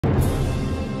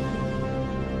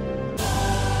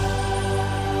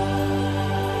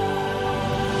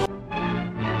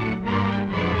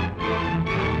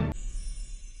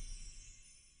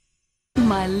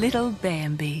my little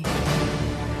Bambi.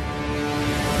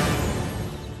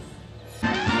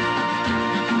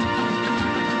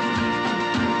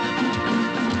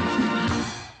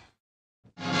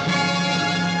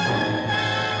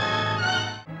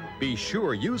 Be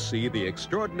sure you see the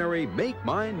extraordinary Make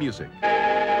Mine music.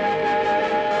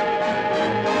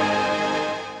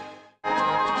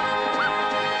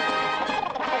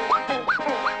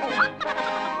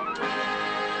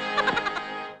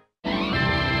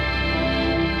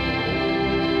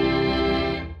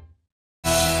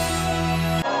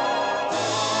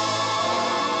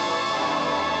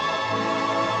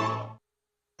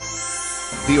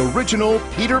 The original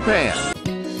Peter Pan.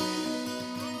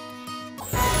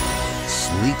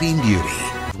 Sleeping Beauty.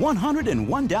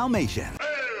 101 Dalmatians.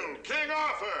 Hail, King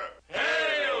Arthur!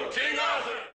 Hail, King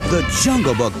Arthur! The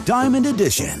Jungle Book Diamond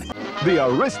Edition. The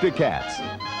Aristocats.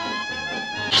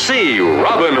 See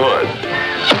Robin Hood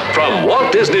from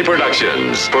Walt Disney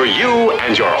Productions for you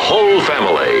and your whole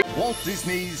family. Walt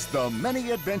Disney's The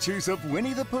Many Adventures of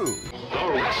Winnie the Pooh. The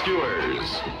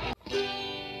Rescuers.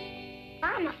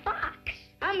 I'm a fox.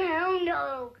 I'm a hound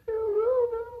dog.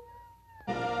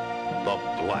 The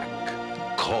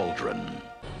Black Cauldron.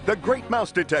 The Great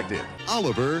Mouse Detective.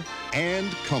 Oliver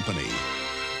and Company.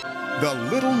 The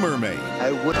Little Mermaid.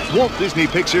 Walt Disney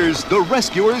Pictures' The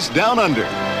Rescuers Down Under.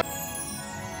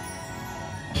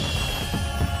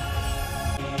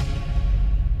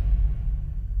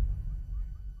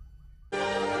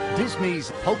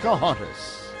 Disney's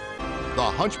Pocahontas. The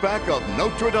Hunchback of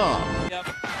Notre Dame. Yep.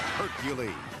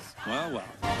 Hercules. Well.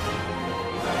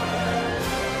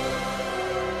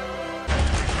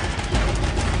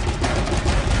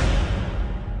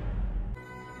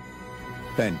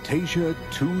 Fantasia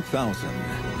 2000.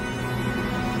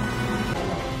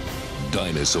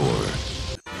 Dinosaur.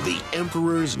 The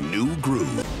Emperor's New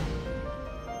Groove.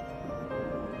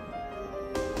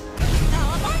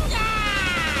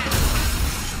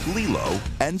 Lilo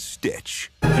and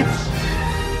Stitch. It's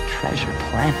Treasure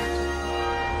Planet.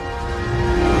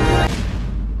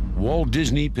 Walt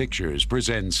Disney Pictures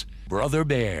presents Brother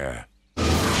Bear.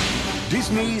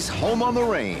 Disney's Home on the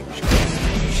Range.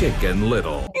 Chicken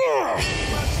Little.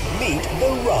 Meet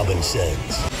the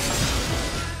Robinsons.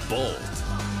 Bolt.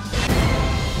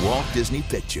 Walt Disney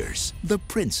Pictures. The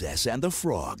Princess and the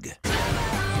Frog.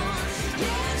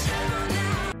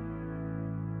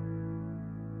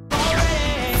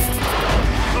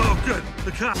 Oh, good.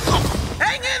 The cop.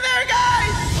 Hang in there,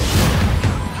 guys!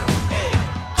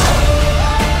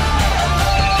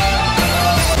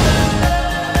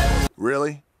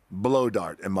 Really? Blow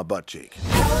dart in my butt cheek.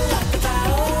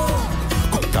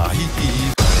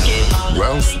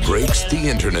 Ralph Breaks the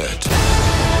Internet.